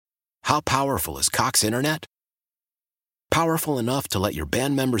How powerful is Cox Internet? Powerful enough to let your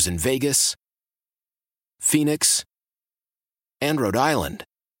band members in Vegas, Phoenix, and Rhode Island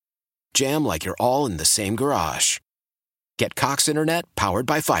jam like you're all in the same garage. Get Cox Internet powered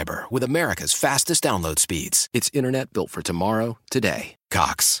by fiber with America's fastest download speeds. It's internet built for tomorrow, today.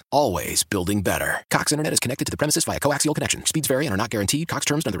 Cox, always building better. Cox Internet is connected to the premises via coaxial connection. Speeds vary and are not guaranteed. Cox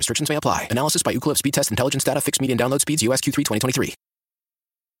terms and other restrictions may apply. Analysis by Ookla Speed Test Intelligence Data. Fixed median download speeds. US Q3 2023.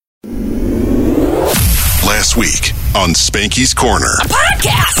 Last week on Spanky's Corner. A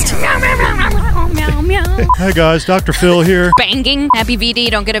podcast! Meow, meow, meow, meow, meow, meow. Hey guys, Dr. Phil here. Banging. Happy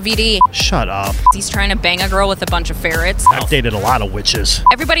VD, don't get a VD. Shut up. He's trying to bang a girl with a bunch of ferrets. I've dated a lot of witches.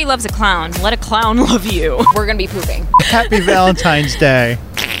 Everybody loves a clown. Let a clown love you. We're gonna be pooping. Happy Valentine's Day.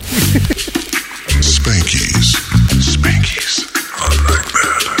 Spanky's Unlike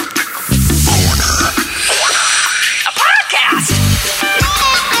That Corner. A podcast!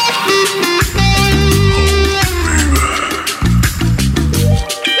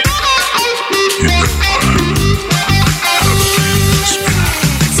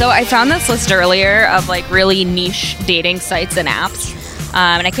 So I found this list earlier of like really niche dating sites and apps.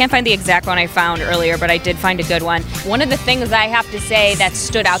 And I can't find the exact one I found earlier, but I did find a good one. One of the things I have to say that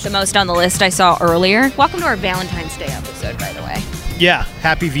stood out the most on the list I saw earlier. Welcome to our Valentine's Day episode, by the way. Yeah,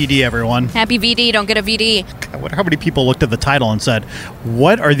 happy VD, everyone. Happy VD, don't get a VD. I wonder how many people looked at the title and said,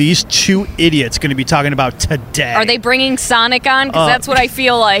 what are these two idiots going to be talking about today? Are they bringing Sonic on? Because that's what I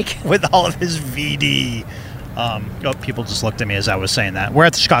feel like. With all of his VD. People just looked at me as I was saying that. We're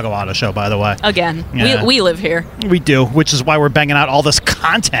at the Chicago Auto Show, by the way. Again, Yeah. we live here. We do, which is why we're banging out all this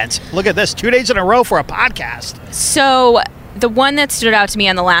content. Look at this, 2 days in a row for a podcast. So the one that stood out to me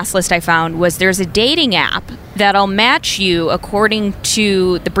on the last list I found was there's a dating app that'll match you according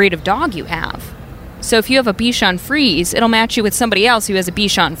to the breed of dog you have. So if you have a Bichon Frise, it'll match you with somebody else who has a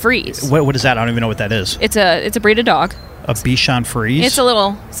Bichon Frise. What is that? I don't even know what that is. It's a breed of dog. A Bichon Frise? It's a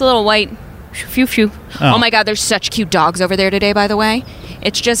little white. Phew, phew. Oh my God, there's such cute dogs over there today, by the way.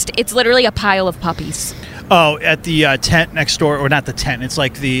 It's literally a pile of puppies. Oh, at the tent next door, or not the tent? It's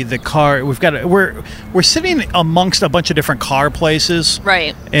like the car. We're sitting amongst a bunch of different car places,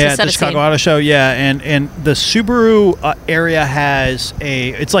 right? At the Chicago Auto Show, yeah. And the Subaru area has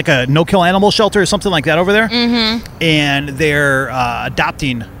it's like a no-kill animal shelter or something like that over there. Mm-hmm. And they're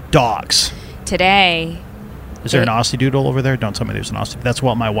adopting dogs today. Is there an Aussie Doodle over there? Don't tell me there's an Aussie. That's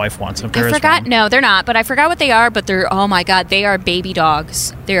what my wife wants. If there I forgot. No, they're not. But I forgot what they are. But they're, oh my God, they are baby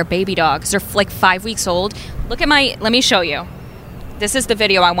dogs. They are baby dogs. They're like 5 weeks old. Look at let me show you. This is the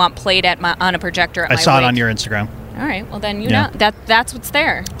video I want played on a projector at my I saw wake. it on your Instagram. All right. Well, then you know that's what's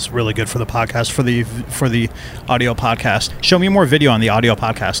there. It's really good for the podcast, for the audio podcast. Show me more video on the audio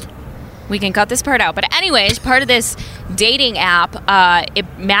podcast. We can cut this part out. But anyways, part of this dating app, it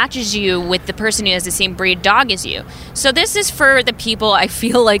matches you with the person who has the same breed dog as you. So this is for the people I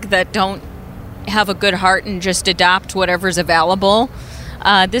feel like that don't have a good heart and just adopt whatever's available.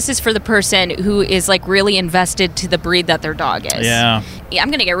 This is for the person who is like really invested to the breed that their dog is. Yeah. I'm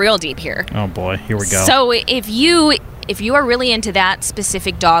going to get real deep here. Oh boy, here we go. So if you are really into that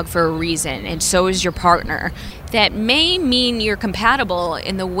specific dog for a reason, and so is your partner, that may mean you're compatible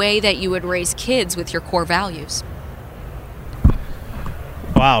in the way that you would raise kids with your core values.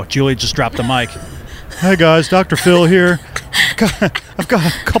 Wow, Julie just dropped the mic. Hey guys, Dr. Phil here. I've got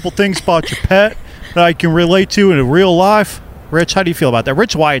a couple things about your pet that I can relate to in real life. Rich, how do you feel about that?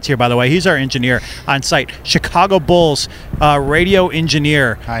 Rich Wyatt's here, by the way. He's our engineer on site. Chicago Bulls radio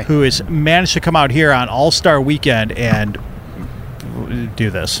engineer. Hi. Who has managed to come out here on All-Star Weekend and do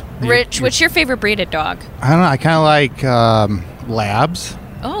this. Rich, what's your favorite breed of dog? I don't know. I kind of like labs.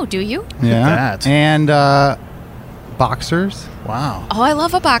 Oh, do you? Yeah. that. And boxers. Wow. Oh, I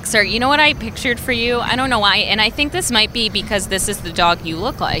love a boxer. You know what I pictured for you? I don't know why, and I think this might be because this is the dog you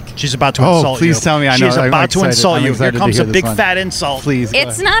look like. She's about to insult you. Please tell me. I know. She's I'm about to excited. insult I'm you. Here excited to comes hear a this big one. fat insult. Please.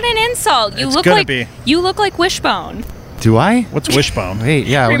 It's not an insult. It's gonna be. You look like Wishbone. Do I? What's Wishbone? Wait,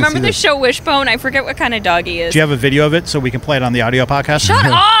 yeah. I wanna Remember see the this. show Wishbone? I forget what kind of dog he is. Do you have a video of it so we can play it on the audio podcast? Shut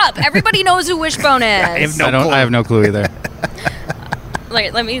up! Everybody knows who Wishbone is. have no clue. I have no clue either.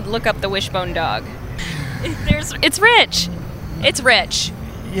 Let me look up the Wishbone dog. It's Rich. It's Rich.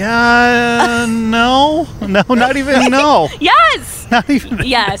 Yeah, no, not even no. Yes. Not even.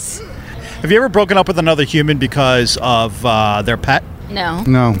 Yes. Have you ever broken up with another human because of their pet? No.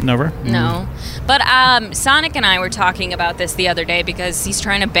 No. Never? No. But Sonic and I were talking about this the other day because he's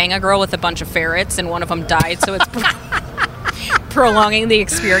trying to bang a girl with a bunch of ferrets and one of them died, so it's prolonging the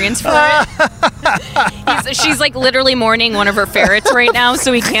experience for it. She's like literally mourning one of her ferrets right now,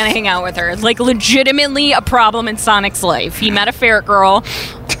 so he can't hang out with her. Like legitimately a problem in Sonic's life. He met a ferret girl.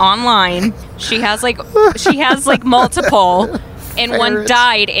 online. She has like multiple. And one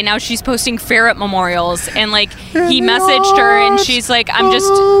died, and now she's posting ferret memorials. And like he messaged her, and she's like, "I'm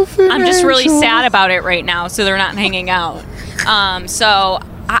just really sad about it right now." So they're not hanging out. So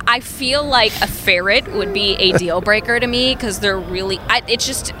I feel like a ferret would be a deal breaker to me because they're really. It's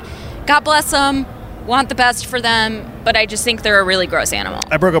just, God bless them, want the best for them, but I just think they're a really gross animal.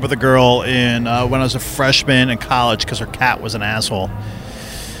 I broke up with a girl when I was a freshman in college because her cat was an asshole.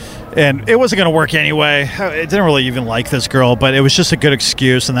 And it wasn't going to work anyway. I didn't really even like this girl, but it was just a good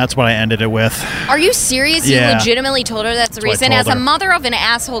excuse, and that's what I ended it with. Are you serious? Yeah. You legitimately told her that's the reason? I As told a her. mother of an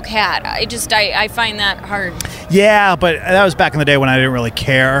asshole cat, I find that hard. Yeah, but that was back in the day when I didn't really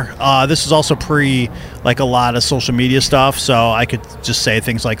care. This is also pre, like, a lot of social media stuff, so I could just say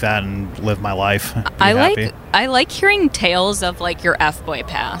things like that and live my life. Be happy. I like hearing tales of, like, your F-boy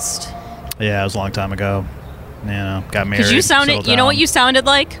past. Yeah, it was a long time ago. You know, got married. Because you know what you sounded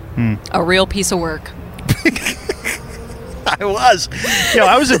like? Hmm. A real piece of work. I was.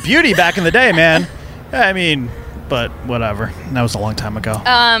 I was a beauty back in the day, man. I mean, but whatever. That was a long time ago.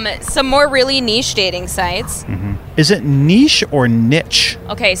 Some more really niche dating sites. Is it niche or niche?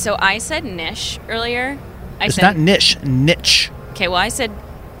 Okay, so I said niche earlier. It's not niche. Niche. Okay, well, I said...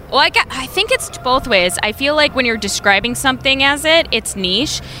 Well, I think it's both ways. I feel like when you're describing something as it's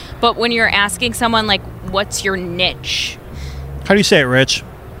niche. But when you're asking someone, like, what's your niche? How do you say it, Rich?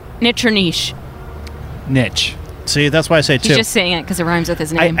 Niche or niche? Niche. See, that's why I say two. He's just saying it because it rhymes with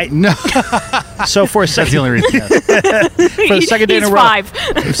his name. No. So for a That's the second, only reason. Yeah. for the second day in a He's row,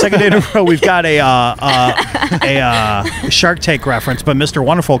 5. second day in a row, we've got a Shark Tank reference, but Mr.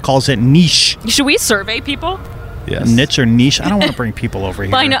 Wonderful calls it niche. Should we survey people? Yes. Niche or niche? I don't want to bring people over here.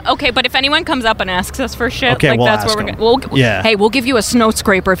 But I know, okay, but if anyone comes up and asks us for shit, Okay, like we'll that's ask where we're them. going. Yeah. Hey, we'll give you a snow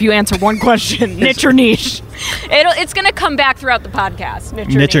scraper if you answer one question. Niche or niche? It's going to come back throughout the podcast.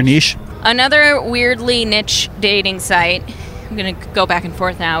 Niche or niche? Another weirdly niche dating site, I'm going to go back and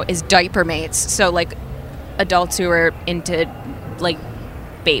forth now, is Diaper Mates. So, like, adults who are into, like,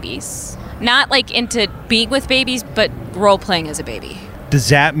 babies. Not, like, into being with babies, but role-playing as a baby. Does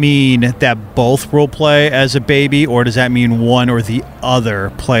that mean that both role play as a baby, or does that mean one or the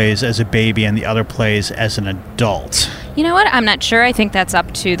other plays as a baby and the other plays as an adult? You know what? I'm not sure. I think that's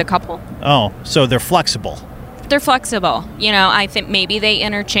up to the couple. Oh, so they're flexible. They're flexible. I think maybe they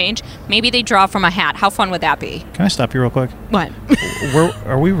interchange. Maybe they draw from a hat. How fun would that be? Can I stop you real quick? What?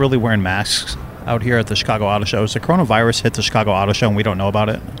 Are we really wearing masks out here at the Chicago Auto Show? Is the coronavirus hit the Chicago Auto Show and we don't know about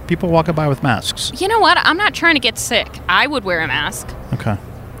it? People walking by with masks. You know what? I'm not trying to get sick. I would wear a mask. Okay. All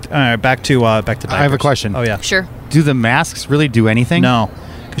right, back to diapers. I have a question. Oh, yeah. Sure. Do the masks really do anything? No,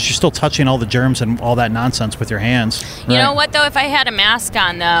 because you're still touching all the germs and all that nonsense with your hands. You know what, though? If I had a mask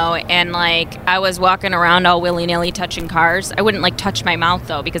on, though, and, like, I was walking around all willy-nilly touching cars, I wouldn't, like, touch my mouth,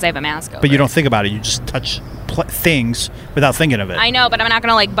 though, because I have a mask over. But you don't think about it. You just touch things without thinking of it. I know, but I'm not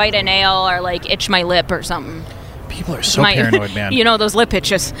going to, like, bite a nail or, like, itch my lip or something. People are so paranoid, man. You know, those lip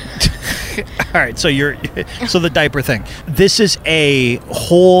itches. All right, so the diaper thing. This is a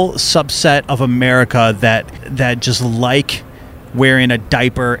whole subset of America that just like wearing a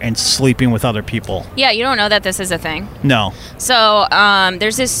diaper and sleeping with other people. Yeah, you don't know that this is a thing. No. So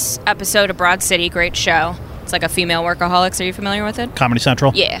there's this episode of Broad City, great show. It's like a female workaholics. Are you familiar with it? Comedy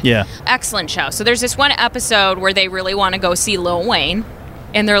Central? Yeah. Yeah. Excellent show. So there's this one episode where they really want to go see Lil Wayne.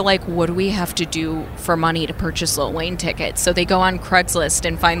 And they're like, what do we have to do for money to purchase Lil Wayne tickets? So they go on Craigslist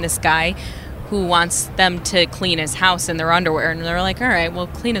and find this guy who wants them to clean his house in their underwear. And they're like, all right, we'll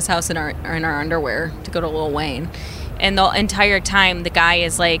clean his house in our underwear to go to Lil Wayne. And the entire time, the guy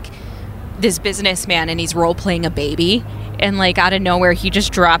is like this businessman, and he's role-playing a baby. And like out of nowhere, he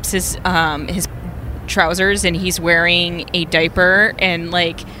just drops his trousers, and he's wearing a diaper, and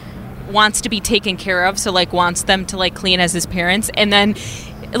like wants to be taken care of, so like wants them to like clean as his parents, and then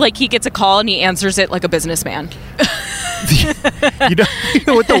like he gets a call and he answers it like a businessman. You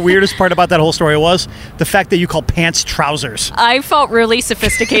know what the weirdest part about that whole story was? The fact that you call pants trousers. I felt really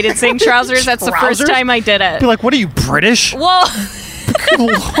sophisticated saying trousers. That's the first Trousers? time I did it. Be like, what are you, British? Well, Good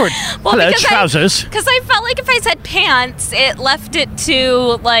Lord. Hello, trousers. Because I felt like if I said pants, it left it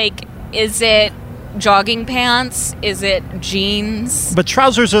to like, is it jogging pants? Is it jeans? But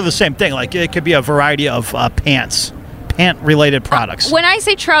trousers are the same thing. Like, it could be a variety of pant-related products. When I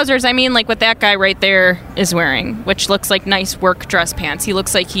say trousers, I mean like what that guy right there is wearing, which looks like nice work dress pants. He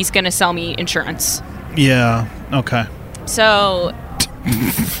looks like he's going to sell me insurance. Yeah, okay. So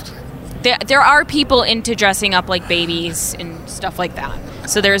there are people into dressing up like babies and stuff like that.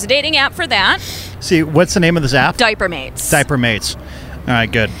 So there's a dating app for that. See, what's the name of this app? Diaper Mates. Diaper Mates. All right,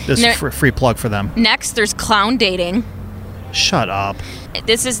 good. This is a free plug for them. Next, there's clown dating. Shut up.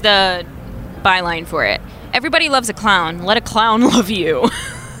 This is the byline for it. Everybody loves a clown. Let a clown love you.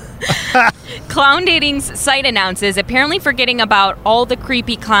 Clown dating's site announces, apparently forgetting about all the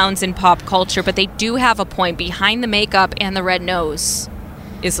creepy clowns in pop culture, but they do have a point. Behind the makeup and the red nose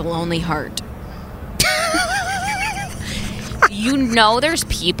is a lonely heart. You know there's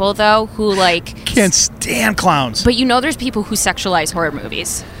people, though, who, like... Can't stand clowns. But you know there's people who sexualize horror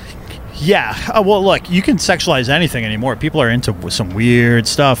movies. Yeah. Well, look, you can sexualize anything anymore. People are into some weird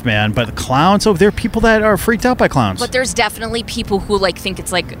stuff, man. But the clowns, there are people that are freaked out by clowns. But there's definitely people who, like, think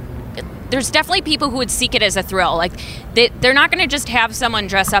it's, like... There's definitely people who would seek it as a thrill. Like, they're not going to just have someone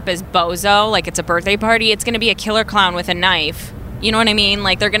dress up as Bozo, like it's a birthday party. It's going to be a killer clown with a knife. You know what I mean?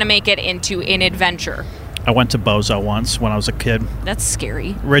 Like, they're going to make it into an adventure. I went to Bozo once when I was a kid. That's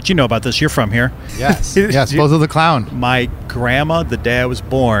scary. Rich, you know about this. You're from here. Yes. Yes, Bozo the Clown. My grandma, the day I was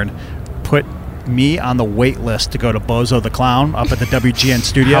born, put me on the wait list to go to Bozo the Clown up at the WGN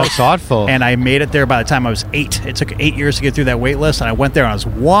studio. How thoughtful. And I made it there by the time I was 8. It took 8 years to get through that wait list, and I went there and I was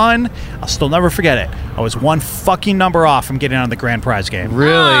one. I'll still never forget it. I was one fucking number off from getting on the grand prize game.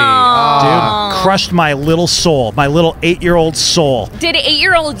 Really? Dude, crushed my little soul, my little 8-year-old soul. Did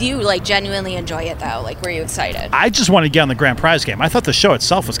 8-year-old you, like, genuinely enjoy it, though? Like, were you excited? I just wanted to get on the grand prize game. I thought the show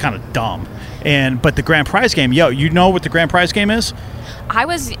itself was kind of dumb. But the grand prize game, you know what the grand prize game is? I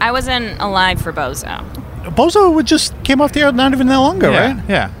wasn't alive for Bozo. Bozo just came off the air not even that long ago, Yeah. right?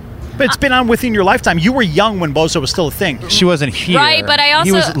 Yeah. But it's been on within your lifetime. You were young when Bozo was still a thing. She wasn't here. Right, but I also...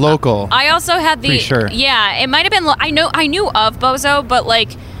 He was local. I also had the... Pretty sure. Yeah, it might have been... I knew of Bozo, but, like...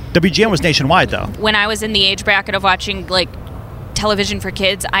 WGN was nationwide, though. When I was in the age bracket of watching, like, television for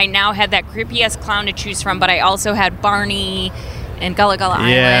kids, I now had that creepy-ass clown to choose from, but I also had Barney and Gullah Gullah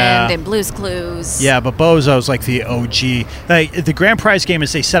Island and Blue's Clues. Yeah, but Bozo's like the OG. Like, the grand prize game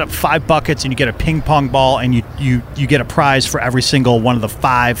is they set up 5 buckets and you get a ping pong ball and you get a prize for every single one of the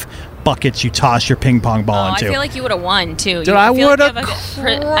 5 buckets you toss your ping pong ball into. I feel like you would have won, too. Dude, I would have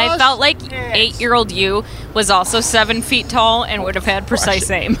I felt like 8-year-old you was also 7 feet tall and would have had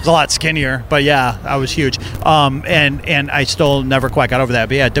precise aim. I was a lot skinnier, but yeah, I was huge. And I still never quite got over that.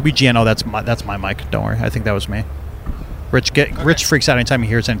 But yeah, WGN, that's my mic. Don't worry. I think that was me. Rich freaks out anytime he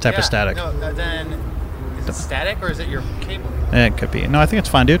hears any type of static. No, then is it static or is it your cable? It could be. No, I think it's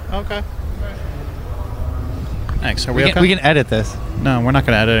fine, dude. Okay. Thanks. Are we okay? We can edit this. No, we're not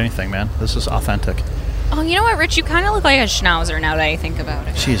going to edit anything, man. This is authentic. Oh, you know what, Rich? You kind of look like a schnauzer now that I think about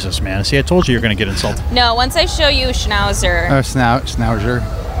it. Jesus, man. See, I told you you're going to get insulted. No, once I show you schnauzer. Schnauzer.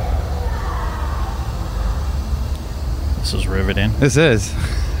 This is riveting. This is.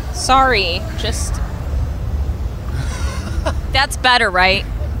 Sorry, just... That's better, right?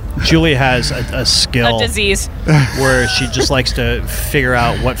 Julie has a skill. A disease. Where she just likes to figure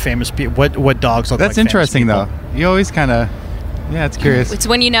out what famous people, what dogs look like. That's interesting, though. You always kind of... Yeah, it's curious. It's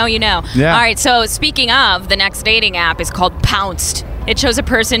when you know, you know. Yeah. All right, so speaking of, the next dating app is called Pounced. It shows a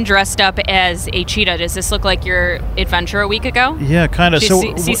person dressed up as a cheetah. Does this look like your adventure a week ago? Yeah, kind of. Did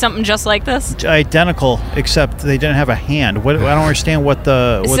you see something just like this? Identical, except they didn't have a hand. I don't understand what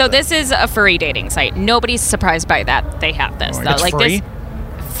the... So this is a furry dating site. Nobody's surprised by that they have this. Though. It's like free?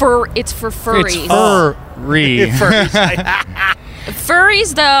 It's for furries. It's furry.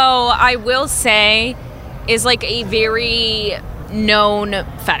 Furries, though, I will say, is like a very known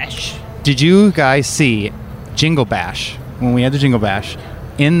fetish. Did you guys see Jingle Bash? When we had the Jingle Bash,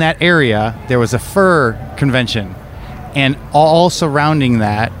 in that area, there was a fur convention. And all surrounding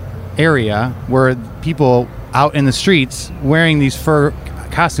that area were people out in the streets wearing these fur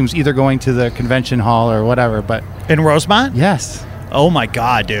costumes, either going to the convention hall or whatever. But in Rosemont? Yes. Oh my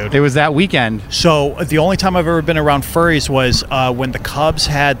God, dude. It was that weekend. So the only time I've ever been around furries was when the Cubs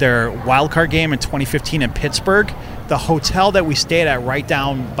had their wild card game in 2015 in Pittsburgh. The hotel that we stayed at right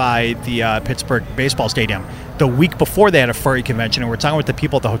down by the Pittsburgh baseball stadium, the week before they had a furry convention, and we're talking with the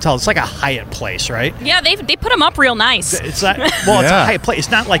people at the hotel. It's like a Hyatt place, right? Yeah, they put them up real nice. It's not It's a Hyatt place. It's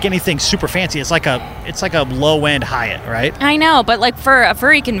not like anything super fancy. It's like a low end Hyatt, right? I know, but like for a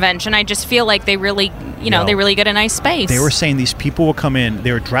furry convention, I just feel like they really, they really get a nice space. They were saying these people would come in.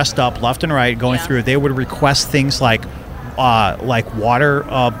 They were dressed up left and right, going through. They would request things like water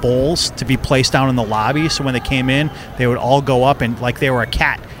bowls to be placed down in the lobby. So when they came in, they would all go up and like they were a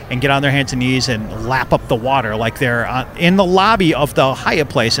cat and get on their hands and knees and lap up the water like they're in the lobby of the Hyatt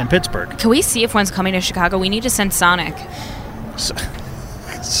place in Pittsburgh. Can we see if one's coming to Chicago? We need to send Sonic.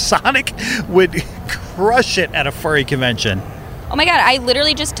 Sonic would crush it at a furry convention. Oh my God, I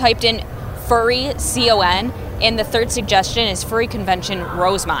literally just typed in furry, C-O-N, and the third suggestion is furry convention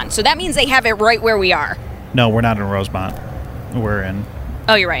Rosemont. So that means they have it right where we are. No, we're not in Rosemont. We're in...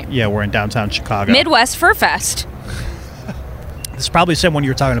 Oh, you're right. Yeah, we're in downtown Chicago. Midwest Fur Fest. It's probably the same one you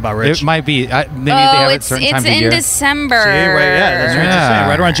were talking about, Rich. It might be. Maybe they have it certain times of in year. December. See, right, yeah, that's what you're saying.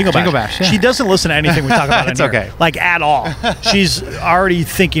 Right around Jingle Bash. Jingle Bash, yeah. She doesn't listen to anything we talk about in It's here. okay. Like, at all. She's already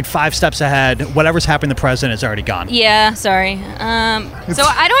thinking 5 steps ahead. Whatever's happening to the president is already gone. Yeah, sorry. So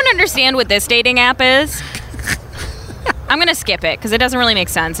I don't understand what this dating app is. I'm going to skip it because it doesn't really make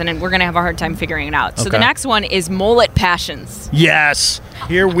sense, and we're going to have a hard time figuring it out. So the Okay. next one is Mullet Passions. Yes.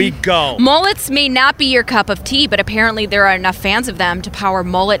 Here we go. Mullets may not be your cup of tea, but apparently there are enough fans of them to power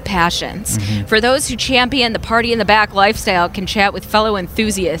mullet passions. For those who champion the party in the back lifestyle can chat with fellow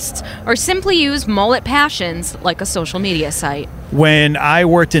enthusiasts or simply use Mullet Passions like a social media site. When I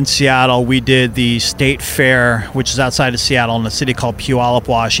worked in Seattle, we did the State Fair, which is outside of Seattle in a city called Puyallup,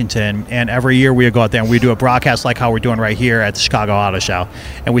 Washington. And every year we would go out there and we do a broadcast like how we're doing right here at the Chicago Auto Show.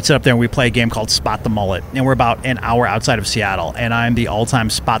 And we'd sit up there and we play a game called Spot the Mullet. And we're about an hour outside of Seattle. And I'm the all-time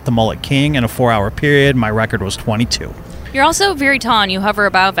Spot the Mullet king in a 4-hour period. My record was 22. You're also very tall and you hover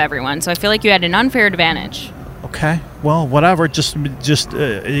above everyone, so I feel like you had an unfair advantage. Okay, well, whatever. Just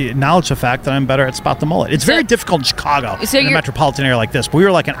acknowledge the fact that I'm better at Spot the Mullet. It's very difficult in Chicago, So in a you're- metropolitan area like this. But we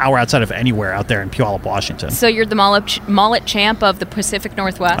were like an hour outside of anywhere out there in Puyallup, Washington. So you're the mullet champ of the Pacific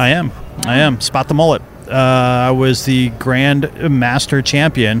Northwest? I am. Spot the Mullet. I was the Grand Master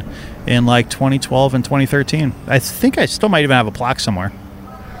Champion in like 2012 and 2013. I think I still might even have a plaque somewhere.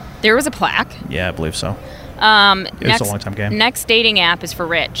 There was a plaque. Yeah, I believe so. It was a long-time game. Next dating app is for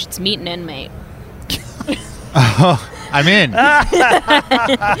Rich. It's Meet an Inmate. I'm in.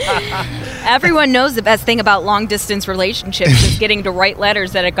 Everyone knows the best thing about long-distance relationships is getting to write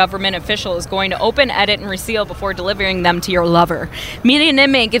letters that a government official is going to open, edit, and reseal before delivering them to your lover. Meeting an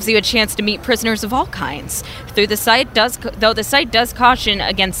Inmate gives you a chance to meet prisoners of all kinds. Though the site does caution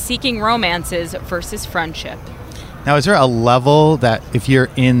against seeking romances versus friendship. Now, is there a level that if you're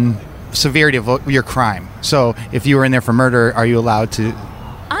in severity of your crime? So if you were in there for murder, are you allowed to?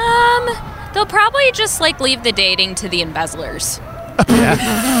 They'll probably just leave the dating to the embezzlers.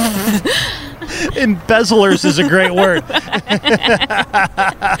 Embezzlers is a great word.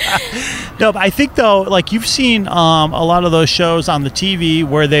 No, but I think though, you've seen a lot of those shows on the TV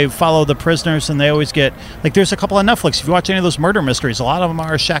where they follow the prisoners and they always get there's a couple on Netflix. If you watch any of those murder mysteries, a lot of them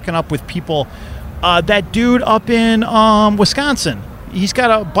are shacking up with people. That dude up in Wisconsin, he's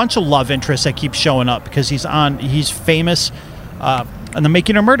got a bunch of love interests that keep showing up because he's famous on the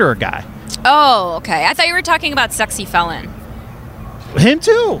Making a Murderer guy. Oh, okay. I thought you were talking about Sexy Felon. Him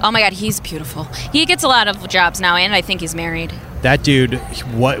too. Oh my God, he's beautiful. He gets a lot of jobs now, and I think he's married. That dude,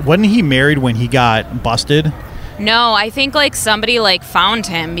 wasn't he married when he got busted? No, I think somebody found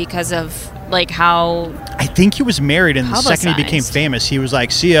him because of how. I think he was married, and the second he became Publicized. famous, he was like,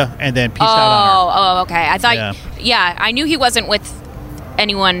 "See ya," and then peaced out on her. Oh, okay. I thought. Yeah. I knew he wasn't with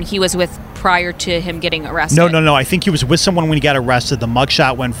anyone he was with prior to him getting arrested. No. I think he was with someone when he got arrested. The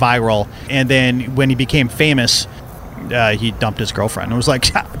mugshot went viral, and then when he became famous, he dumped his girlfriend. It was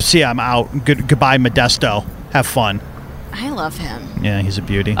like, "See, I'm out. Goodbye, Modesto. Have fun." I love him. Yeah, he's a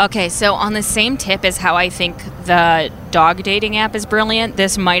beauty. Okay, so on the same tip as how I think the dog dating app is brilliant,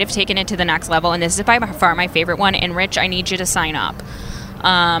 this might have taken it to the next level, and this is by far my favorite one. And Rich, I need you to sign up.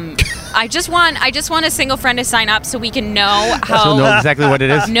 I just want a single friend to sign up so we can know So know exactly what it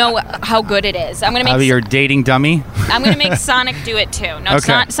is. know how good it is. I'm gonna I'll be make your dating dummy. I'm gonna make Sonic do it too. No,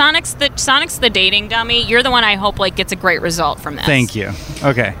 Okay. Sonic's the dating dummy. You're the one I hope gets a great result from this. Thank you.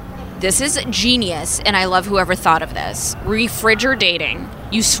 Okay. This is genius, and I love whoever thought of this. Refrigerator dating.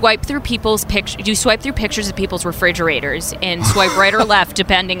 You swipe through pictures of people's refrigerators and swipe right or left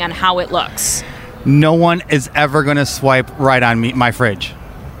depending on how it looks. No one is ever going to swipe right on my fridge.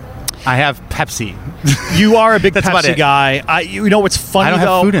 I have Pepsi. You are a big That's about Pepsi it. guy. You know what's funny I don't have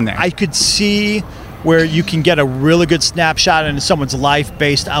though? food in there. I could see where you can get a really good snapshot into someone's life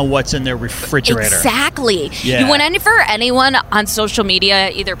based on what's in their refrigerator. Exactly. Yeah. Whenever anyone on social media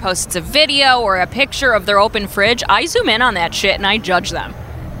either posts a video or a picture of their open fridge, I zoom in on that shit and I judge them.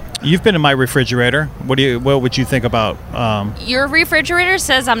 You've been in my refrigerator. What would you think about? Your refrigerator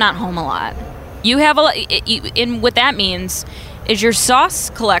says I'm not home a lot. You have and what that means is your sauce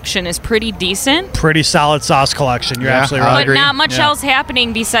collection is pretty decent. Pretty solid sauce collection. You're Yeah, absolutely I'll right. But agree. not much Yeah. else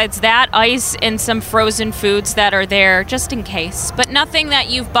happening besides that, ice and some frozen foods that are there just in case. But nothing that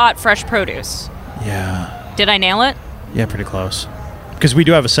you've bought fresh produce. Yeah. Did I nail it? Yeah, pretty close. Because we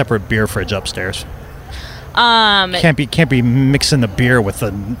do have a separate beer fridge upstairs. Um, Can't be mixing the beer with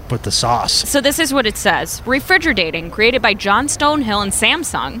the sauce. So this is what it says. Refrigerating, created by John Stonehill and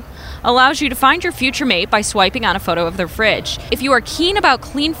Samsung. allows you to find your future mate by swiping on a photo of their fridge. If you are keen about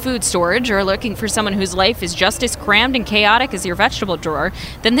clean food storage or looking for someone whose life is just as crammed and chaotic as your vegetable drawer,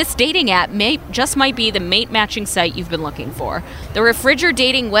 then this dating app might be the mate matching site you've been looking for. The Refrigerator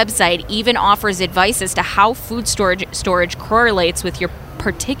dating website even offers advice as to how food storage correlates with your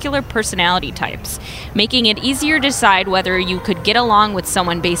particular personality types, making it easier to decide whether you could get along with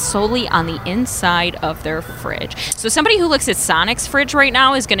someone based solely on the inside of their fridge. So somebody who looks at Sonic's fridge right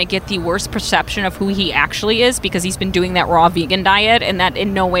now is going to get the worst perception of who he actually is because he's been doing that raw vegan diet, and that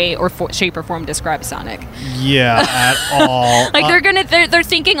in no way or shape or form describes Sonic. Yeah, at all. Like they're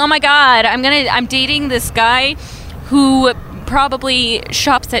thinking, oh my god, I'm dating this guy who probably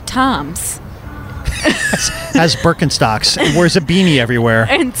shops at Tom's. Has Birkenstocks, wears a beanie everywhere,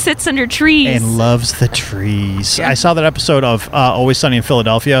 and sits under trees and loves the trees. Yeah. I saw that episode of Always Sunny in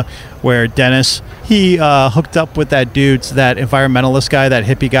Philadelphia where Dennis, he hooked up with that environmentalist guy, that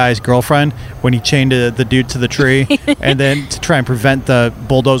hippie guy's girlfriend, when he chained the dude to the tree and then to try and prevent the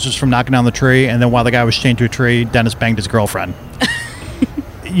bulldozers from knocking down the tree, and then while the guy was chained to a tree, Dennis banged his girlfriend.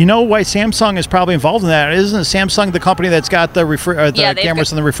 You know why Samsung is probably involved in that? Isn't Samsung the company that's got the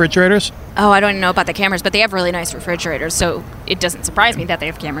cameras in the refrigerators? Oh, I don't know about the cameras, but they have really nice refrigerators, so it doesn't surprise me that they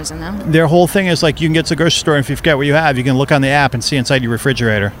have cameras in them. Their whole thing is like, you can get to the grocery store, and if you forget what you have, you can look on the app and see inside your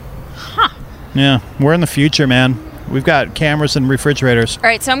refrigerator. Huh. Yeah, we're in the future, man. We've got cameras and refrigerators. All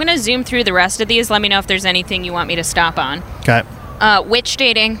right, so I'm going to zoom through the rest of these. Let me know if there's anything you want me to stop on. Okay. Witch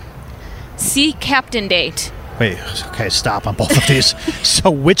dating. Sea captain date. Wait, okay, stop on both of these.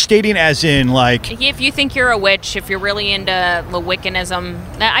 So witch dating as in like... If you think you're a witch, if you're really into the Wiccanism,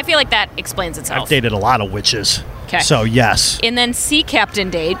 I feel like that explains itself. I've dated a lot of witches. Okay. So yes. And then sea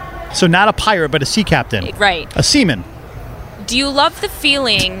captain date. So not a pirate, but a sea captain. Right. A seaman. Do you love the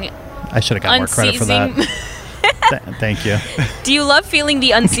feeling... I should have got more credit for that. Thank you. Do you love feeling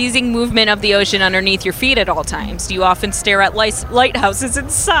the unceasing movement of the ocean underneath your feet at all times? Do you often stare at lighthouses and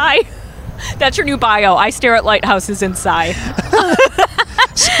sigh? That's your new bio. I stare at lighthouses and sigh.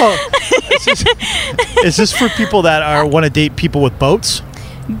 So, is this for people that want to date people with boats?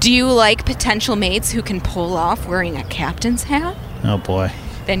 Do you like potential mates who can pull off wearing a captain's hat? Oh, boy.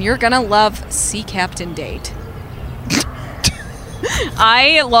 Then you're going to love Sea Captain Date.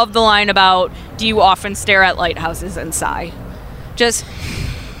 I love the line about, do you often stare at lighthouses and sigh? Just...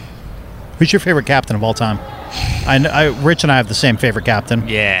 Who's your favorite captain of all time? Rich and I have the same favorite captain.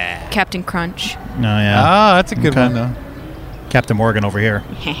 Yeah. Captain Crunch. No, yeah. Oh, that's a good one, though. Captain Morgan over here.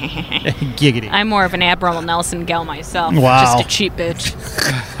 Giggity. I'm more of an Admiral Nelson gal myself. Wow. Just a cheap bitch.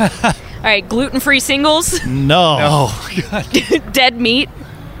 All right, gluten-free singles. No. Dead Meat.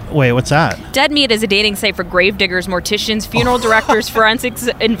 Wait, what's that? Dead Meat is a dating site for gravediggers, morticians, funeral directors, forensics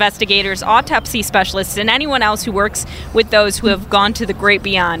investigators, autopsy specialists, and anyone else who works with those who have gone to the great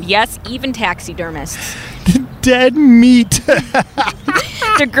beyond. Yes, even taxidermists. Dead Meat.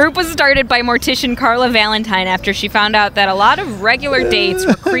 The group was started by mortician Carla Valentine after she found out that a lot of regular dates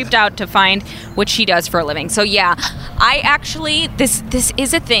were creeped out to find what she does for a living. So yeah, I actually, this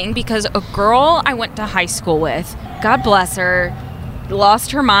is a thing because a girl I went to high school with, God bless her,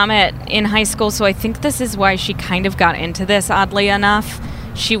 lost her mom in high school, so I think this is why she kind of got into this, oddly enough.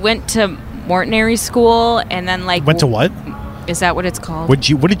 She went to Mortuary school and then Went to what? Is that what it's called? What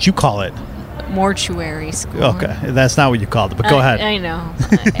did you call it? Mortuary school. Okay, that's not what you called it, but go ahead. I know.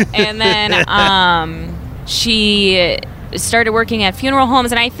 And then she started working at funeral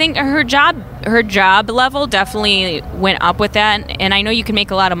homes, and I think her job level definitely went up with that. And I know you can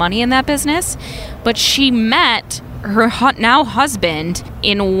make a lot of money in that business, but she met her now husband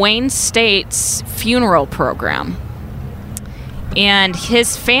in Wayne State's funeral program, and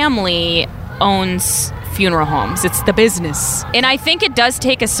his family owns funeral homes. It's the business. And I think it does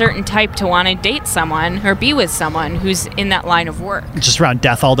take a certain type to want to date someone or be with someone who's in that line of work. Just around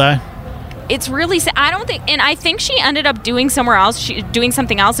death all day? It's really, I think she ended up doing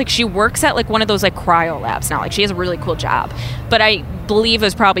something else. Like she works at like one of those like cryo labs now. Like she has a really cool job. But I believe it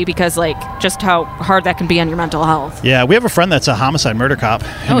was probably because like just how hard that can be on your mental health. Yeah, we have a friend that's a homicide murder cop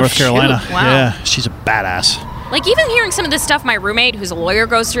in North Carolina. Wow. Yeah, she's a badass. Like, even hearing some of this stuff my roommate, who's a lawyer,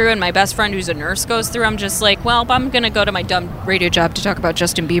 goes through, and my best friend, who's a nurse, goes through, I'm just like, well, I'm going to go to my dumb radio job to talk about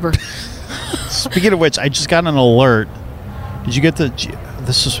Justin Bieber. Speaking of which, I just got an alert. Did you get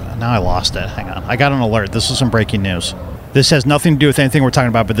now I lost it. Hang on. I got an alert. This is some breaking news. This has nothing to do with anything we're talking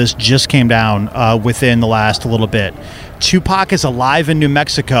about, but this just came down within the last little bit. Tupac is alive in New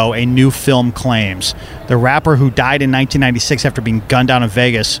Mexico, a new film claims. The rapper who died in 1996 after being gunned down in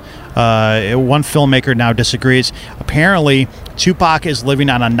Vegas, one filmmaker now disagrees. Apparently, Tupac is living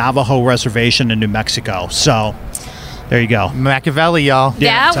on a Navajo reservation in New Mexico. So, There you go. Machiavelli, y'all.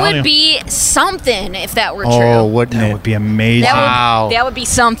 Yeah, I'm That telling would you. be something if that were Oh, true. wouldn't That it? would be amazing. Wow. That would be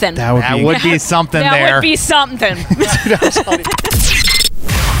something. That would That be. would be something That there. would be something.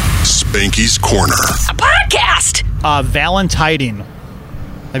 Spanky's Corner. Podcast. Valentining.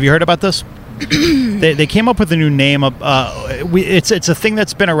 Have you heard about this? they came up with a new name. It's a thing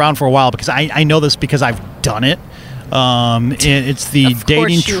that's been around for a while because I know this because I've done it. It's the Of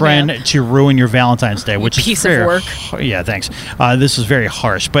dating course you trend have. to ruin your Valentine's Day, which piece is of very, work. Yeah, thanks. This is very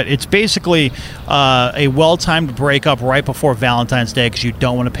harsh, but it's basically a well-timed breakup right before Valentine's Day because you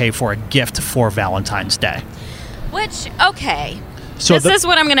don't want to pay for a gift for Valentine's Day. Which, okay. So this is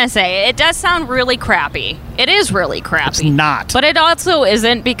what I'm going to say. It does sound really crappy. It is really crappy. It's not. But it also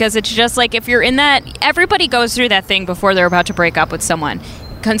isn't because it's just like if you're in that, everybody goes through that thing before they're about to break up with someone.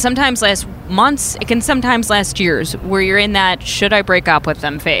 It can sometimes last months. It can sometimes last years where you're in that should I break up with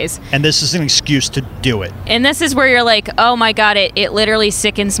them phase. And this is an excuse to do it. And this is where you're like, oh my God, it literally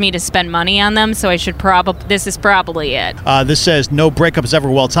sickens me to spend money on them. So I should this is probably it. This says no breakup is ever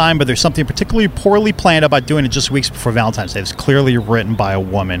well timed, but there's something particularly poorly planned about doing it just weeks before Valentine's Day. It's clearly written by a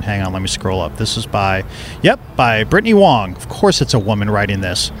woman. Hang on, let me scroll up. This is by Brittany Wong. Of course, it's a woman writing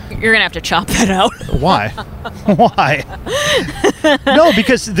this. You're going to have to chop that out. Why? Why? No,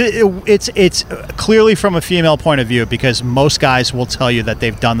 because it's clearly from a female point of view. Because most guys will tell you that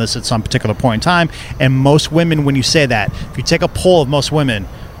they've done this at some particular point in time, and most women, when you say that, if you take a poll of most women.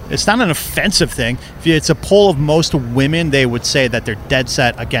 It's not an offensive thing. If it's a poll of most women, they would say that they're dead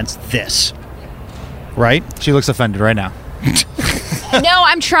set against this. Right? She looks offended right now. No,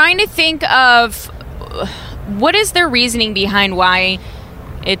 I'm trying to think of what is their reasoning behind why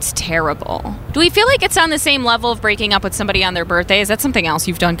it's terrible. Do we feel like it's on the same level of breaking up with somebody on their birthday? Is that something else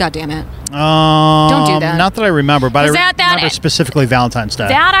you've done? God damn it. Don't do that. Not that I remember, but Was I that remember specifically Valentine's Day.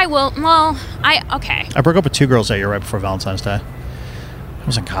 That I will. Well, okay. I broke up with 2 girls that year right before Valentine's Day. I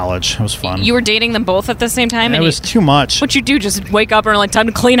was in college. It was fun. You were dating them both at the same time? It and was too much. What'd you do? Just wake up and like, time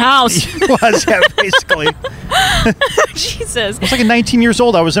to clean house? It was, yeah, basically. Jesus. I was like 19 years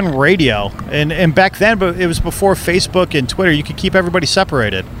old. I was in radio. And back then, but it was before Facebook and Twitter, you could keep everybody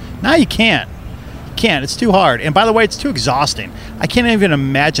separated. Now you can't. You can't. It's too hard. And by the way, it's too exhausting. I can't even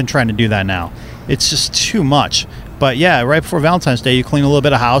imagine trying to do that now. It's just too much. But yeah, right before Valentine's Day, you clean a little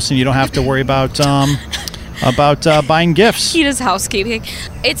bit of house and you don't have to worry about buying gifts. He does housekeeping.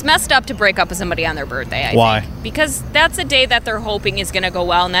 It's messed up to break up with somebody on their birthday, I Why? think. Because that's a day that they're hoping is going to go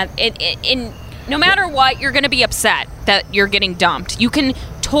well. And that no matter what, you're going to be upset that you're getting dumped. You can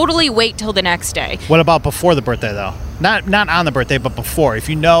totally wait till the next day. What about before the birthday, though? Not on the birthday, but before. If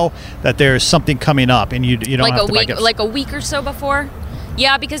you know that there's something coming up and you don't have to buy gifts. Like a week or so before?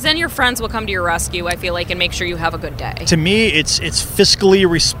 Yeah, because then your friends will come to your rescue, I feel like, and make sure you have a good day. To me, it's fiscally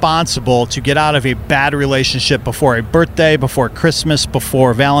responsible to get out of a bad relationship before a birthday, before Christmas,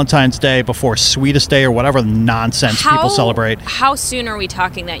 before Valentine's Day, before Sweetest Day, or whatever nonsense people celebrate. How soon are we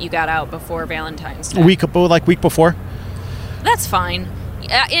talking that you got out before Valentine's Day? Week before. That's fine.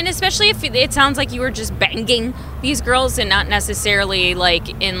 And especially if it sounds like you were just banging these girls and not necessarily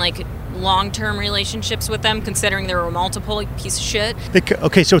like in like long-term relationships with them, considering there were multiple, piece of shit.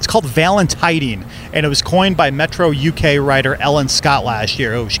 Okay, so it's called Valentining, and it was coined by Metro UK writer Ellen Scott last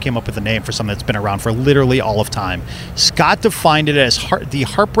year. Oh, she came up with a name for something that's been around for literally all of time. Scott defined it as the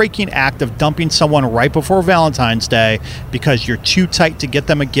heartbreaking act of dumping someone right before Valentine's Day because you're too tight to get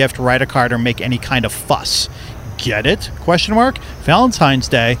them a gift, write a card, or make any kind of fuss. Get it? Question mark? Valentine's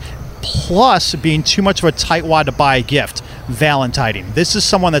Day plus being too much of a tightwad to buy a gift. Valentining. This is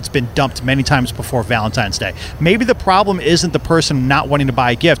someone that's been dumped many times before Valentine's Day. Maybe the problem isn't the person not wanting to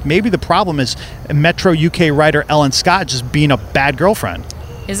buy a gift. Maybe the problem is Metro UK writer Ellen Scott just being a bad girlfriend.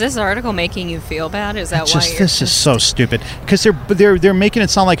 Is this article making you feel bad? Is that why you're This is so stupid because they're making it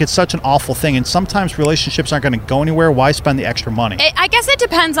sound like it's such an awful thing, and sometimes relationships aren't going to go anywhere. Why spend the extra money? I guess it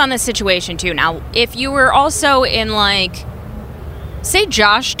depends on the situation too. Now, if you were also in like, say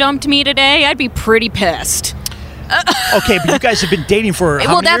Josh dumped me today, I'd be pretty pissed. Okay, but you guys have been dating for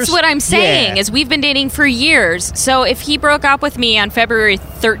how many that's years? what I'm saying, Yeah. is we've been dating for years. So if he broke up with me on February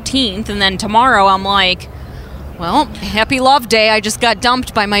 13th and then tomorrow I'm like, well, happy love day. I just got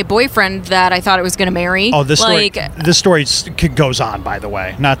dumped by my boyfriend that I thought I was going to marry. Oh, this story goes on, by the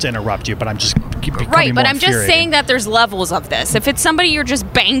way. Not to interrupt you, but I'm just becoming right, but more I'm just infuriating. saying that there's levels of this. If it's somebody you're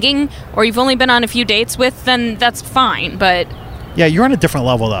just banging or you've only been on a few dates with, then that's fine. But Yeah, you're on a different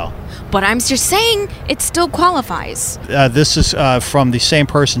level, though. I'm just saying it still qualifies. This is from the same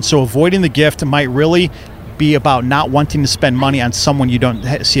person. So avoiding the gift might really be about not wanting to spend money on someone you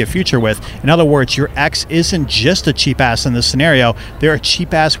don't see a future with. In other words, your ex isn't just a cheap ass in this scenario. They're a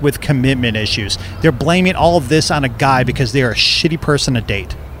cheap ass with commitment issues. They're blaming all of this on a guy because they're a shitty person to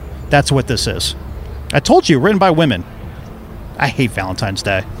date. That's what this is. I told you, written by women. I hate Valentine's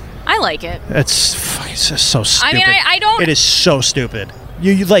Day. I like it. It's just so stupid. I mean, I don't. It is so stupid.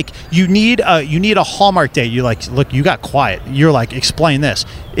 You need a Hallmark date. You like, look, you got quiet. You're like, explain this.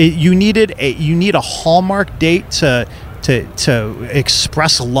 You need a Hallmark date to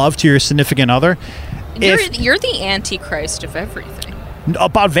express love to your significant other. You're the Antichrist of everything.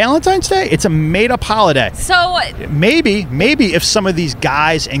 About Valentine's Day, it's a made-up holiday. So maybe if some of these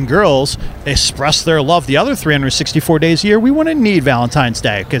guys and girls express their love the other 364 days a year, we wouldn't need Valentine's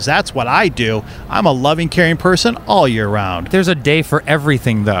Day, because that's what I do. I'm a loving, caring person all year round. There's a day for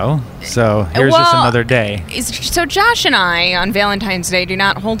everything, though. So here's just another day. So Josh and I, on Valentine's Day, do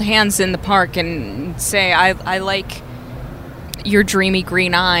not hold hands in the park and say, I like your dreamy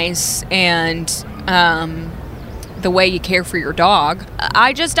green eyes and the way you care for your dog.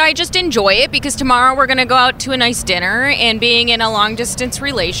 I just enjoy it because tomorrow we're going to go out to a nice dinner, and being in a long distance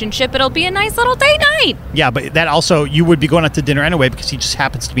relationship, it'll be a nice little date night. Yeah, but that also, you would be going out to dinner anyway because he just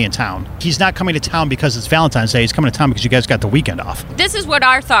happens to be in town. He's not coming to town because it's Valentine's Day. He's coming to town because you guys got the weekend off. This is what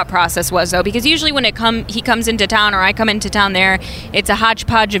our thought process was, though, because usually when he comes into town or I come into town there, it's a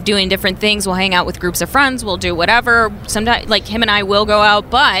hodgepodge of doing different things. We'll hang out with groups of friends. We'll do whatever. Sometimes, like, him and I will go out,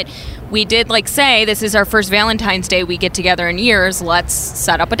 but we did say this is our first Valentine's Day we get together in years. Let's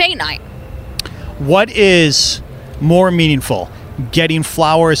set up a date night. What is more meaningful? Getting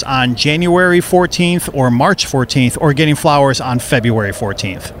flowers on January 14th or March 14th, or getting flowers on February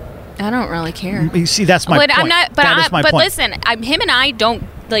 14th? I don't really care. You see, that's my point. But listen, him and I don't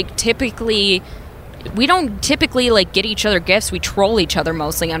typically. We don't typically get each other gifts. We troll each other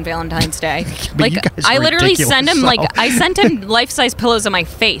mostly on Valentine's Day. I literally send him I sent him life-size pillows on my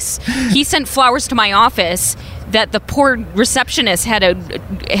face. He sent flowers to my office that the poor receptionist had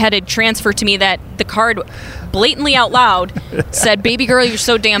to transfer to me, that the card blatantly out loud said, "Baby girl, you're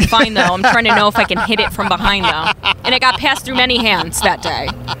so damn fine though. I'm trying to know if I can hit it from behind though." And it got passed through many hands that day.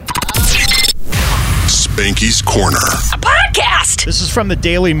 Spanky's Corner. A podcast! This is from the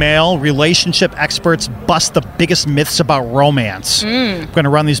Daily Mail. Relationship experts bust the biggest myths about romance. I'm going to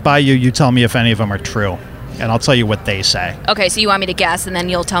run these by you. You tell me if any of them are true. And I'll tell you what they say. Okay, so you want me to guess, and then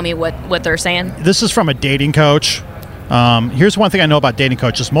you'll tell me what they're saying? This is from a dating coach. Here's one thing I know about dating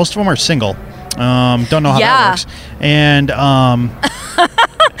coaches. Most of them are single. Don't know how that works. And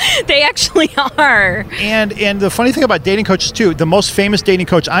they actually are. And the funny thing about dating coaches too, the most famous dating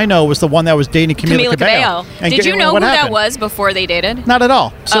coach I know was the one that was dating Camila Cabello. Did you know who that was before they dated? Not at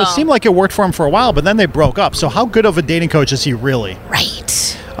all. So it seemed like it worked for him for a while, but then they broke up. So how good of a dating coach is he really?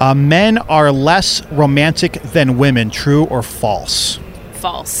 Right. Men are less romantic than women. True or false?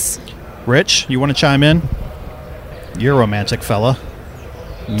 False. Rich, you want to chime in? You're a romantic fella.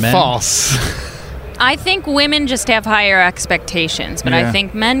 Men. False. I think women just have higher expectations, but I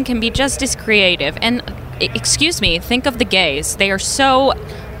think men can be just as creative. And, excuse me, think of the gays. They are so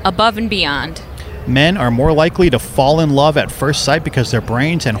above and beyond. Men are more likely to fall in love at first sight because their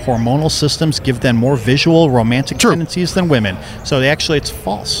brains and hormonal systems give them more visual romantic tendencies than women. So it's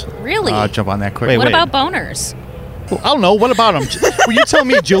false. Really? I'll jump on that quick. What about boners? Well, I don't know. What about them? Will you tell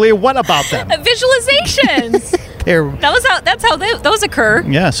me, Julia, what about them? Visualizations. That's how those occur.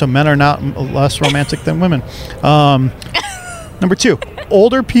 Yeah, so men are not less romantic than women. Number 2,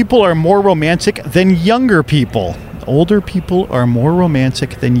 older people are more romantic than younger people. Older people are more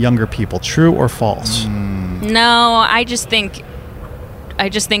romantic than younger people. True or false? No, I just think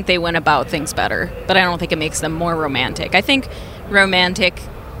they went about things better, but I don't think it makes them more romantic. I think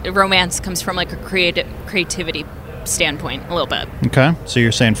romance comes from a creativity standpoint a little bit. Okay, so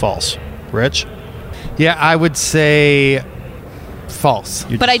you're saying false. Rich? Yeah, I would say false.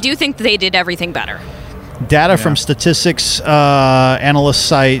 But I do think they did everything better. Data from statistics analyst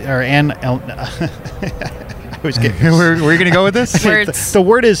site or Where are you going to go with this? The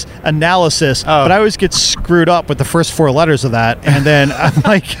word is analysis, but I always get screwed up with the first 4 letters of that, and then I'm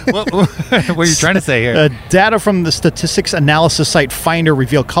like, what are you trying to say here? Data from the statistics analysis site Finder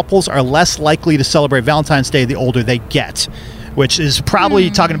reveal couples are less likely to celebrate Valentine's Day the older they get, which is probably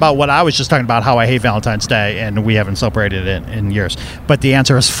talking about what I was just talking about, how I hate Valentine's Day, and we haven't celebrated it in years. But the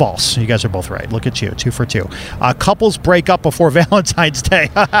answer is false. You guys are both right. Look at you, 2 for 2. Couples break up before Valentine's Day.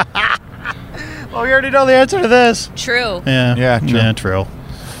 Well, we already know the answer to this. True. Yeah, true. Yeah, true.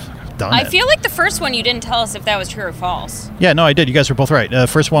 I feel like the first one you didn't tell us if that was true or false. Yeah, no, I did. You guys were both right. The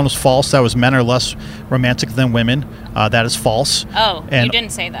first one was false. That was men are less romantic than women. That is false. Oh, and you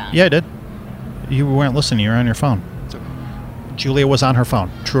didn't say that. Yeah, I did. You weren't listening. You were on your phone. Julia was on her phone.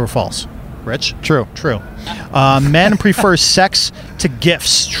 True or false? Rich? True. True. Men prefer sex to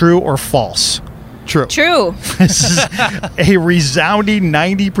gifts. True or false? True. True. This is a resounding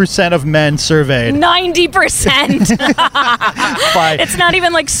 90% of men surveyed. 90%. By It's not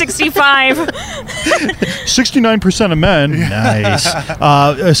even like 65. 69% of men.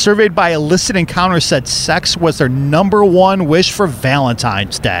 Nice. Surveyed by Illicit Encounters said sex was their number one wish for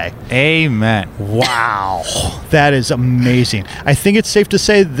Valentine's Day. Amen. Wow. That is amazing. I think it's safe to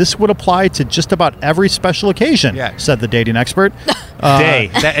say this would apply to just about every special occasion, Yeah. said the dating expert. Day.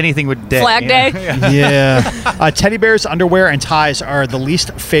 That anything with day. Flag Day? Yeah. Teddy bears, underwear, and ties are the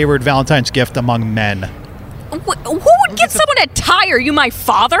least favored Valentine's gift among men. Who would get someone a tie? Are you my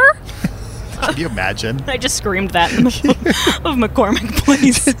father? Can you imagine? I just screamed that in the of McCormick,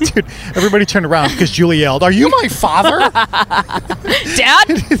 please. Dude, everybody turned around because Julie yelled, "Are you my father?" Dad?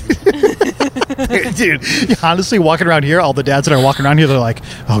 Dude, honestly, walking around here, all the dads that are walking around here, they're like,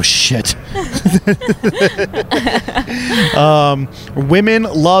 "Oh shit." Women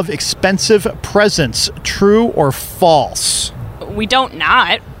love expensive presents. True or false? We don't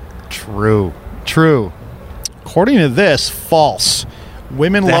not. True. True. According to this, false.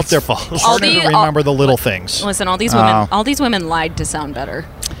 Women love their false. All partner the- to remember the little things. Listen, all these women lied to sound better.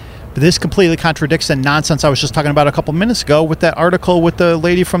 But this completely contradicts the nonsense I was just talking about a couple minutes ago with that article with the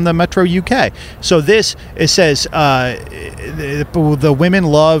lady from the Metro UK. So it says the women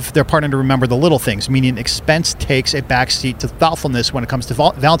love their partner to remember the little things, meaning expense takes a backseat to thoughtfulness when it comes to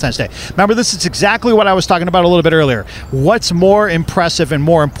Valentine's Day. Remember, this is exactly what I was talking about a little bit earlier. What's more impressive and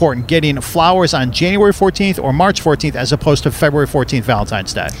more important, getting flowers on January 14th or March 14th as opposed to February 14th,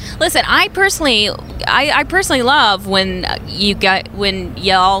 Valentine's Day? Listen, I personally love when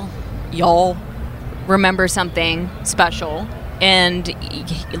y'all remember something special and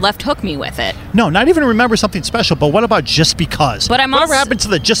left hook me with it. No, not even remember something special, but what about just because? But I'm Whatever also- happened to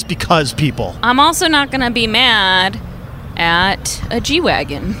the just because people? I'm also not going to be mad at a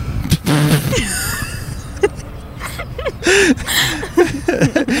G-Wagon.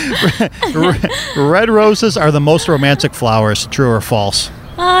 Red roses are the most romantic flowers. True or false?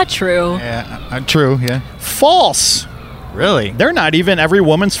 True. Yeah. True. Yeah. False. Really? They're not even every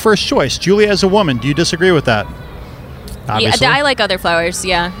woman's first choice. Julie, as a woman, do you disagree with that? Obviously. Yeah, I like other flowers,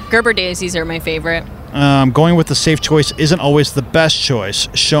 yeah. Gerber daisies are my favorite. Going with the safe choice isn't always the best choice.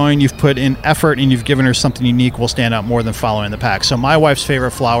 Showing you've put in effort and you've given her something unique will stand out more than following the pack. So my wife's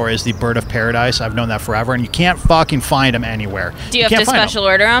favorite flower is the bird of paradise. I've known that forever, and you can't fucking find them anywhere. Do you have to can't find special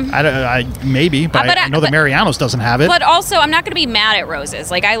order them? I maybe, but I know that Mariano's doesn't have it. But also, I'm not going to be mad at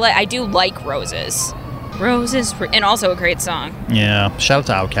roses. Like, I do like roses. Roses, and also a great song. Yeah, shout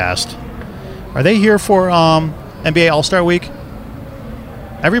out to Outkast. Are they here for NBA All-Star Week?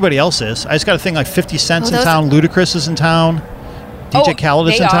 Everybody else is. I just got a thing like 50 Cent's in town. Ludacris is in town. DJ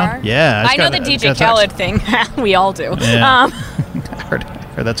Khaled is in town. Yeah. I know the DJ Khaled thing. We all do. Yeah. I heard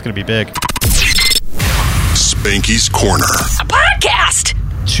that's going to be big. Spanky's Corner. A podcast!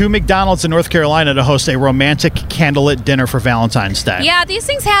 To McDonald's in North Carolina to host a romantic candlelit dinner for Valentine's Day. Yeah, these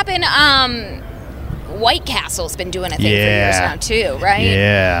things happen. White Castle's been doing a thing for years now, too, right?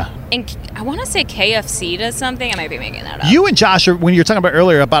 Yeah. And I want to say KFC does something. I might be making that up. You and Josh, when you were talking about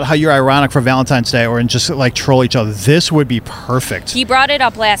earlier about how you're ironic for Valentine's Day or and just like troll each other, this would be perfect. He brought it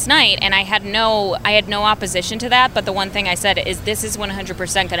up last night, and I had no opposition to that. But the one thing I said is, this is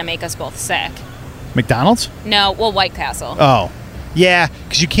 100% going to make us both sick. McDonald's? No, well, White Castle. Oh, yeah,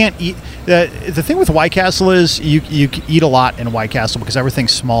 because you can't eat. The thing with White Castle is you eat a lot in White Castle because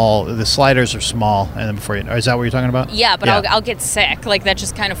everything's small. The sliders are small, and then before is that what you're talking about? Yeah, but I'll get sick. Like, that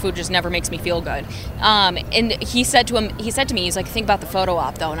just kind of food just never makes me feel good. And he said to me, he's like, think about the photo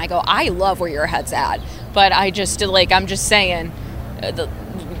op though, and I go, I love where your head's at, but I'm just saying,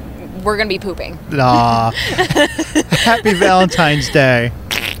 we're gonna be pooping. Aw. Happy Valentine's Day.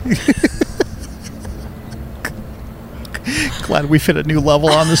 Glad we've hit a new level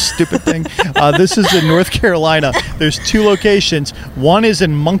on this stupid thing. This is in North Carolina. There's 2 locations. One is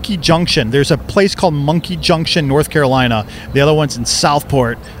in Monkey Junction. There's a place called Monkey Junction, North Carolina. The other one's in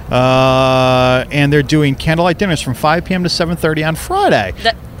Southport. And they're doing candlelight dinners from 5 p.m. to 7:30 on Friday.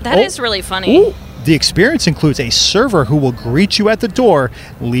 That is really funny. Ooh. The experience includes a server who will greet you at the door,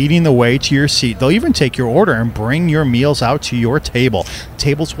 leading the way to your seat. They'll even take your order and bring your meals out to your table.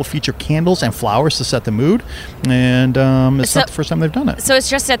 Tables will feature candles and flowers to set the mood, and it's not the first time they've done it. So it's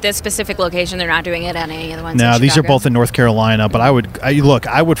just at this specific location. They're not doing it at any of the ones. No, in these are Chicago? both in North Carolina, but I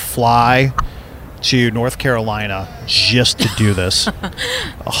would fly to North Carolina just to do this.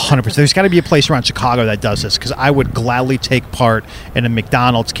 100%. There's got to be a place around Chicago that does this, because I would gladly take part in a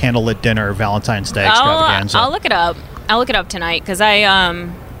McDonald's candlelit dinner Valentine's Day extravaganza. I'll look it up. I'll look it up tonight, because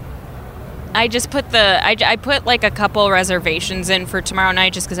I just put I put like a couple reservations in for tomorrow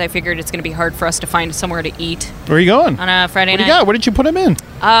night, just because I figured it's going to be hard for us to find somewhere to eat. Where are you going? On a Friday night. What do you got? What did you put them in?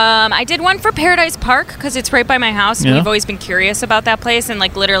 I did one for Paradise Park, because it's right by my house. Yeah. We've always been curious about that place, and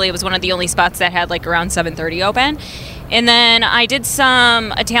like literally it was one of the only spots that had like around 7:30 open. And then I did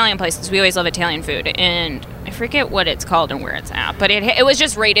some Italian places. We always love Italian food, and I forget what it's called and where it's at, but it was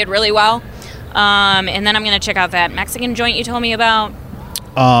just rated really well. And then I'm going to check out that Mexican joint you told me about.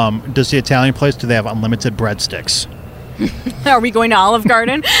 Does the Italian place, do they have unlimited breadsticks? Are we going to Olive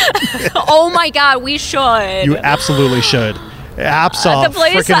Garden? Oh my God, we should. You absolutely should.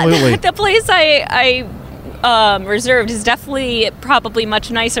 Absolutely. The place I reserved is definitely probably much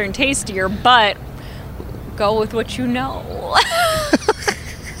nicer and tastier, but go with what you know.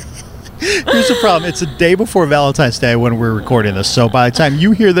 Here's the problem. It's a day before Valentine's Day when we're recording this, so by the time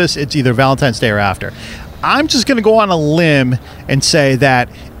you hear this, it's either Valentine's Day or after. I'm just going to go on a limb and say that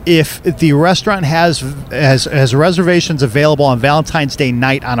if the restaurant has reservations available on Valentine's Day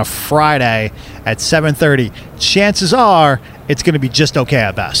night on a Friday at 7:30, chances are it's going to be just okay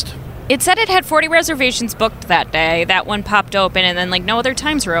at best. It said it had 40 reservations booked that day. That one popped open, and then like no other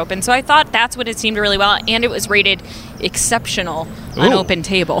times were open. So I thought that's what it seemed really well, and it was rated exceptional on Ooh. Open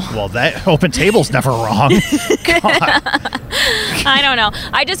Table. Well, that Open Table's never wrong. God. I don't know.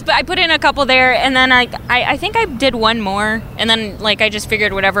 I put in a couple there, and then I think I did one more, and then like I just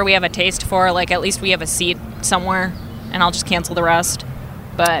figured whatever we have a taste for, like at least we have a seat somewhere, and I'll just cancel the rest.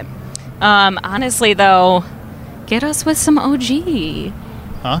 But honestly, though, get us with some OG.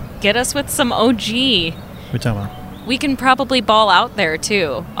 Huh? Get us with some OG. What are you talking about? We can probably ball out there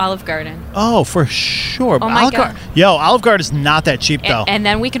too. Olive Garden. Oh, for sure. Oh my God. Olive Garden is not that cheap, though. And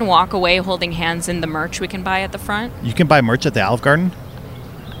then we can walk away holding hands in the merch we can buy at the front. You can buy merch at the Olive Garden?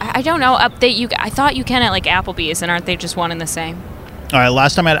 I don't know. I thought you can at like Applebee's, and aren't they just one and the same? All right,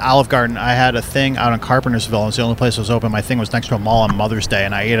 last time at Olive Garden, I had a thing out in Carpentersville. It was the only place that was open. My thing was next to a mall on Mother's Day,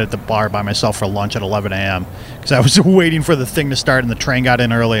 and I ate at the bar by myself for lunch at 11 a.m. because I was waiting for the thing to start, and the train got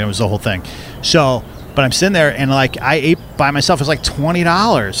in early, and it was the whole thing. So, but I'm sitting there, and like I ate by myself. It was like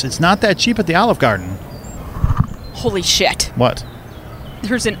 $20. It's not that cheap at the Olive Garden. Holy shit. What?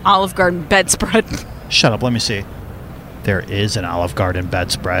 There's an Olive Garden bedspread. Shut up. Let me see. There is an Olive Garden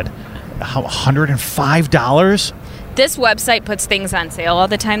bedspread. $105? This website puts things on sale all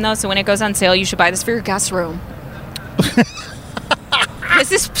the time, though, so when it goes on sale, you should buy this for your guest room.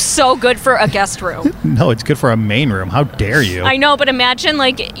 This is so good for a guest room. No, it's good for a main room. How dare you? I know, but imagine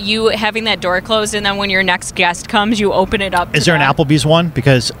like you having that door closed, and then when your next guest comes, you open it up. Is there an Applebee's one?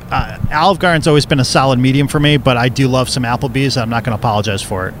 Because Olive Garden's always been a solid medium for me, but I do love some Applebee's, and I'm not going to apologize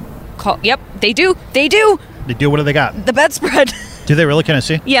for it. Yep, they do. They do. They do? What do they got? The bedspread. Do they really? Can I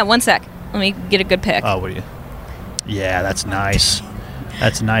see? Yeah, one sec. Let me get a good pic. Oh, what do you? Yeah, that's nice.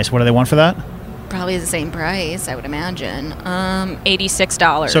 That's nice. What do they want for that? Probably the same price, I would imagine.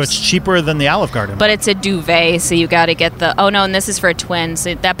 $86. So it's cheaper than the Olive Garden. But it's a duvet, so you got to get the... Oh, no, and this is for a twin.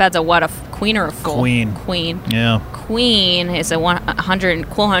 So that bed's a what? A queen or a full? Queen. Queen. Yeah. Queen is a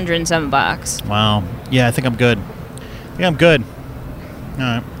 $107. Wow. Yeah, I think I'm good. All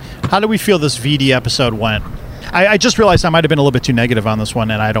right. How do we feel this VD episode went? I just realized I might have been a little bit too negative on this one,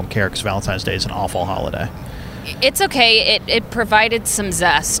 and I don't care because Valentine's Day is an awful holiday. It's okay. It provided some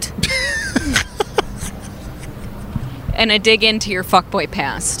zest. And a dig into your fuckboy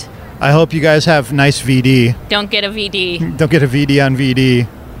past. I hope you guys have nice VD. Don't get a VD. Don't get a VD on VD.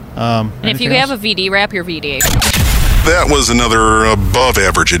 And if you have a VD, wrap your VD. That was another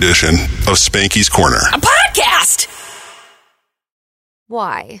above-average edition of Spanky's Corner. A podcast!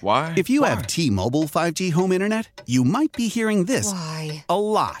 Why? If you have T-Mobile 5G home internet, you might be hearing this Why? a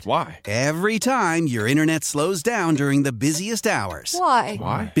lot. Why? Every time your internet slows down during the busiest hours.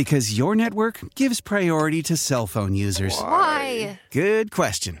 Why? Because your network gives priority to cell phone users. Why? Good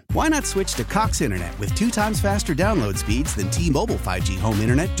question. Why not switch to Cox Internet with 2 times faster download speeds than T-Mobile 5G home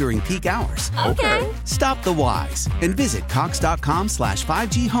internet during peak hours? Okay. Stop the whys and visit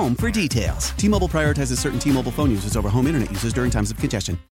cox.com/5G home for details. T-Mobile prioritizes certain T-Mobile phone users over home internet users during times of congestion.